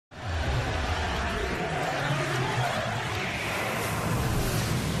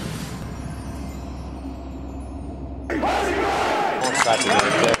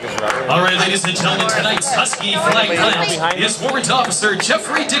All right, ladies and gentlemen, tonight's Husky flag plant is Warrant Officer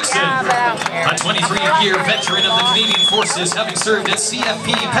Jeffrey Dixon, a 23-year veteran of the Canadian Forces, having served at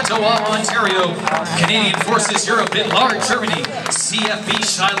CFP Petawawa, Ontario, Canadian Forces Europe in Large, Germany, CFB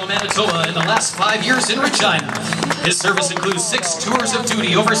Shiloh, Manitoba, in the last 5 years in Regina. His service includes 6 tours of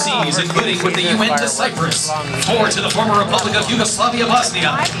duty overseas, including with the UN to Cyprus, 4 to the former Republic of Yugoslavia,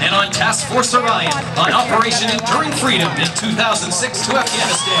 Bosnia, and on Task Force Orion on Operation Enduring Freedom in 2006 to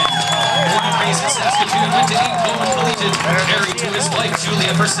Afghanistan. Born and raised in Saskatoon, went to Anglo and Collegiate, married to his wife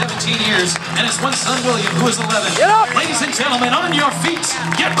Julia for 17 years, and his one son William, who is 11. Ladies and gentlemen, on your feet,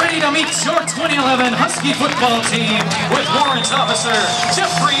 get ready to meet your 2011 Husky football team with Warrant Officer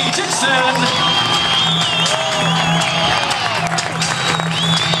Jeffrey Dixon.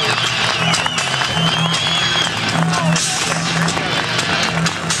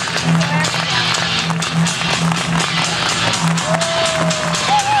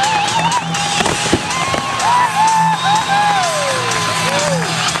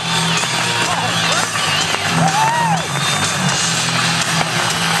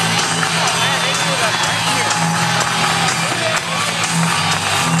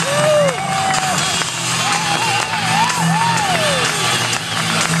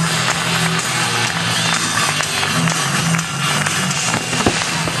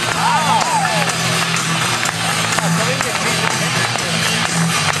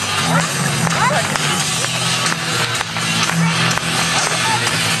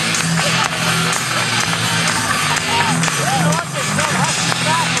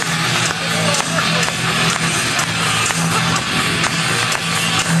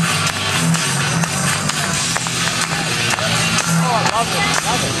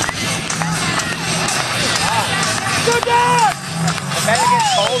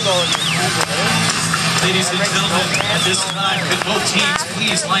 Ladies and gentlemen, at this time, could both teams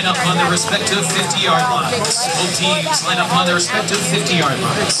please line up on their respective 50-yard lines? Both teams line up on their respective 50-yard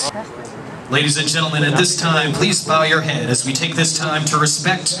lines. Ladies and gentlemen, at this time, please bow your head as we take this time to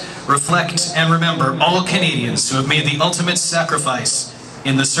respect, reflect, and remember all Canadians who have made the ultimate sacrifice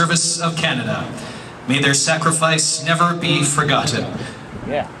in the service of Canada. May their sacrifice never be forgotten.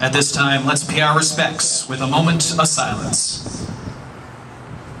 At this time, let's pay our respects with a moment of silence.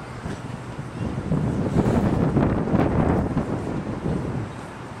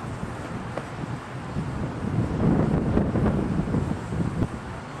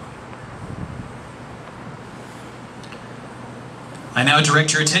 I now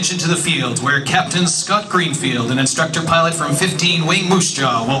direct your attention to the field, where Captain Scott Greenfield, an instructor pilot from 15 Wing Moose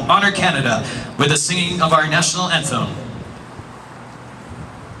Jaw, will honor Canada with the singing of our national anthem.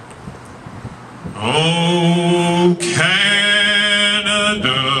 Oh, Canada,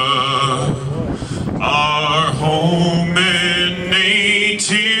 our home and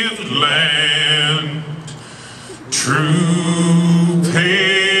native land, true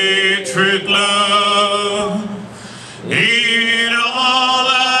patriot love, in all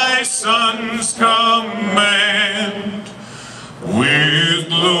thy sons' command, with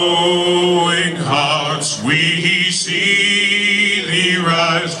glowing hearts we see thee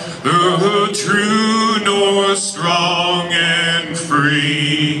rise, the true north, strong and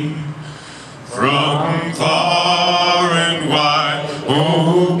free, from far and wide.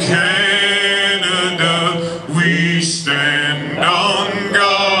 Oh, Canada, we stand on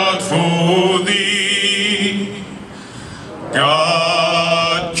guard for thee.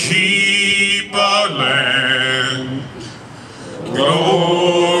 God, keep our land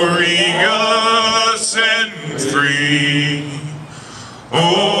glorious and free.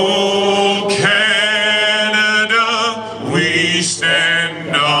 Oh, Canada, we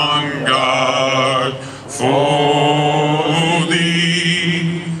stand on guard for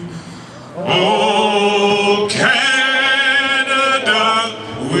thee. Oh, Canada,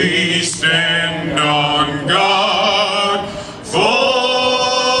 we stand on guard for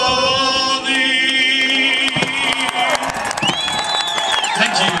thee.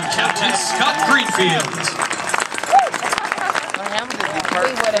 Thank you, Captain Scott Greenfield.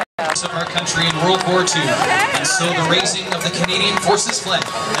 Of our country in World War II, and so the raising of the Canadian Forces flag,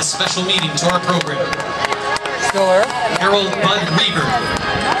 a special meeting to our program. Harold Bud Reber,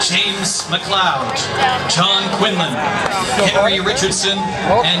 James McLeod, John Quinlan, Henry Richardson,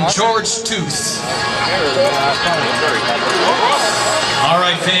 and George Tooth. All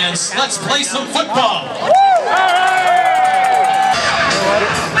right, fans, let's play some football.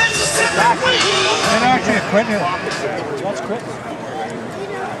 And actually quit here. That's quit.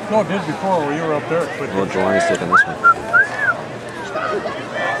 No, it did before when you were up there. Well, Jelani's taking this one.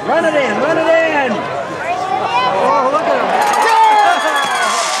 Run it in! Run it in! Oh, look at him!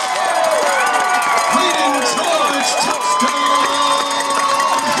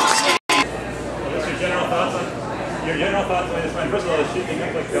 final thoughts on this one? First of all, the shooting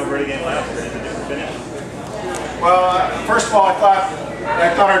looked like the Alberta game last year. It's a different finish. Well, first of all, I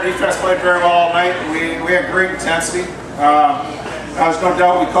thought our defense played very well all night. We had great intensity. There's no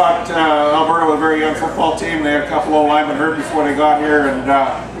doubt we caught Alberta with a very young football team. They had a couple of linemen hurt before they got here, and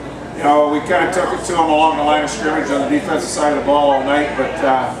you know, we kind of took it to them along the line of scrimmage on the defensive side of the ball all night. But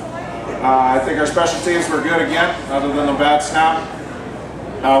I think our special teams were good again, other than the bad snap.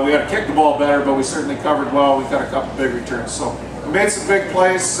 We had to kick the ball better, but we certainly covered well. We got a couple big returns, so we made some big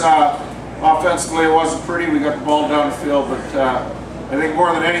plays. Offensively, it wasn't pretty. We got the ball down the field, but I think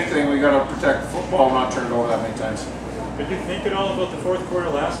more than anything, we got to protect the football and not turn it over that many times. Did you think at all about the fourth quarter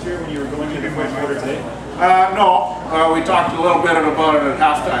last year when you were going into the fourth quarter today? No. We talked a little bit about it at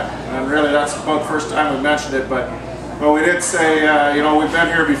halftime, and really that's about the first time we mentioned it. But we did say, you know, we've been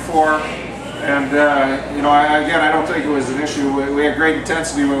here before, and you know, again, I don't think it was an issue. We had great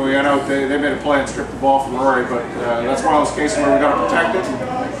intensity when we went out. They made a play and stripped the ball from Rory, but that's one of those cases where we got to protect it, and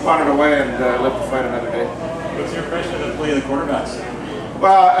punt it away, and live to fight another day. What's your impression of the play of the quarterbacks?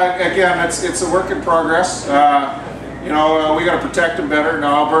 Well, again, it's a work in progress. You know, we got to protect them better.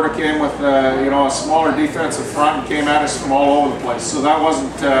 Now, Alberta came with you know, a smaller defensive front and came at us from all over the place. So that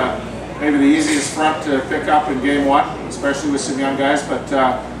wasn't maybe the easiest front to pick up in game one, especially with some young guys. But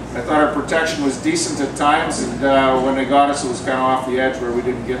I thought our protection was decent at times, and when they got us, it was kind of off the edge where we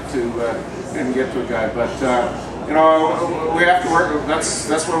didn't get to a guy. But you know, we have to work.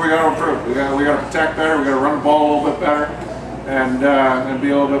 That's where we got to improve. We got to protect better. We got to run the ball a little bit better. And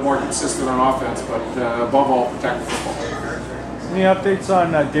be a little bit more consistent on offense, but above all, protect the football. Any updates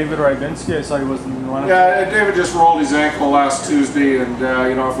on David Rybinski? I saw he wasn't in the lineup. Yeah, David just rolled his ankle last Tuesday, and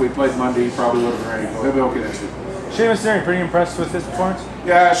you know, if we played Monday, he probably would have been ready to go. He'll be okay next week. Seamus Derry, pretty impressed with his performance?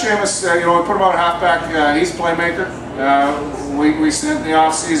 Yeah, Seamus, you know, we put him on halfback. He's a playmaker. We said in the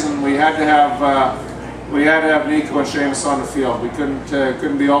off season we had to have Nico and Seamus on the field. We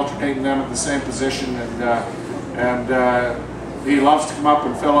couldn't be alternating them at the same position, and he loves to come up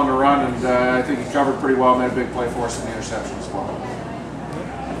and fill on the run, and I think he covered pretty well, made a big play for us in the interception as well.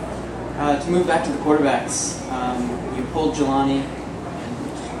 To move back to the quarterbacks, you pulled Jelani.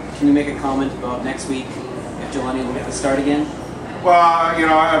 Can you make a comment about next week if Jelani will get the start again? Well, you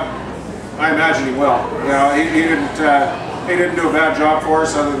know, I imagine he will. You know, he didn't do a bad job for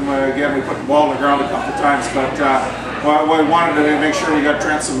us, other than again we put the ball on the ground a couple of times. But we wanted to make sure we got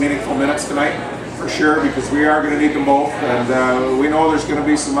Trent some meaningful minutes tonight. For sure, because we are going to need them both, and we know there's going to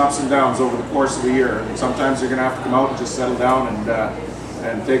be some ups and downs over the course of the year. And sometimes you're going to have to come out and just settle down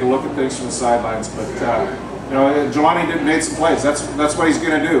and take a look at things from the sidelines. But you know, Jelani made some plays. That's what he's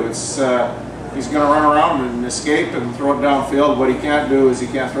going to do. It's he's going to run around and escape and throw it downfield. What he can't do is he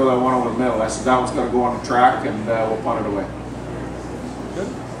can't throw that one over the middle. I said that one's got to go on the track, and we'll punt it away. Good.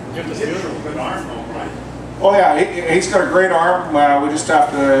 Oh yeah, he's got a great arm. We just have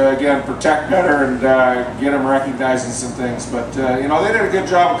to, again, protect better and get him recognizing some things. But you know, they did a good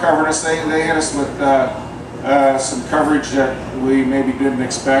job of covering us. They hit us with some coverage that we maybe didn't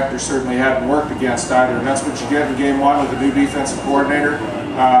expect or certainly hadn't worked against either. And that's what you get in game one with a new defensive coordinator.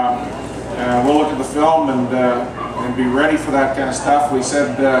 We'll look at the film and be ready for that kind of stuff. We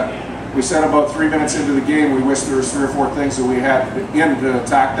said about 3 minutes into the game, we wished there was 3 or 4 things that we had in to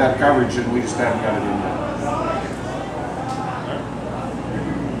attack that coverage, and we just hadn't got it in yet.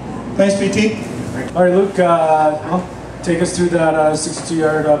 Thanks, PT. All right, Luke, take us through that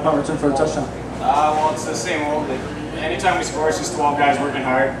 62-yard punt return for a touchdown. Well, it's the same old. Anytime we score, it's just 12 guys working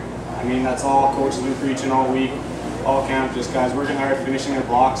hard. I mean, that's all coaches have been preaching all week, all camp, just guys working hard, finishing their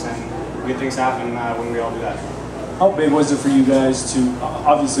blocks, and good things happen when we all do that. How big was it for you guys to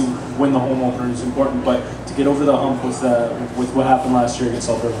obviously win the home opener is important, but to get over the hump with what happened last year against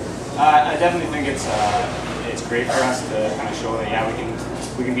Alberta? I definitely think it's great for us to kind of show that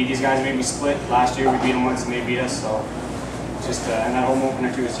we can beat these guys. Maybe split last year, we beat them once and they beat us. So just and that home opener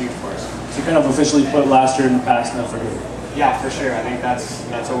too is huge for us. So kind of officially put last year in the past now for good. Yeah, for sure. I think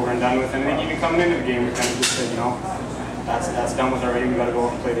that's over and done with. And I think even coming into the game, we kind of just said, you know, that's done with already. We got to go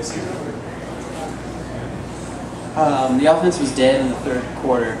and play this season. The offense was dead in the third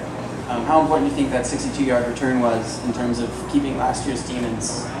quarter. How important do you think that 62-yard return was in terms of keeping last year's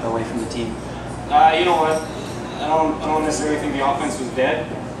demons away from the team? You know what? I don't necessarily think the offense was dead.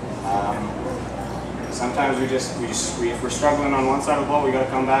 Sometimes if we're struggling on one side of the ball, we got to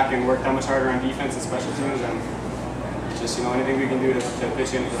come back and work that much harder on defense and special teams, and just, you know, anything we can do to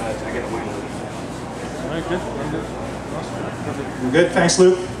pitch in to get the win. All right, good. We're good. Thanks,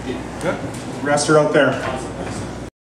 Luke. Good. Rest are out there.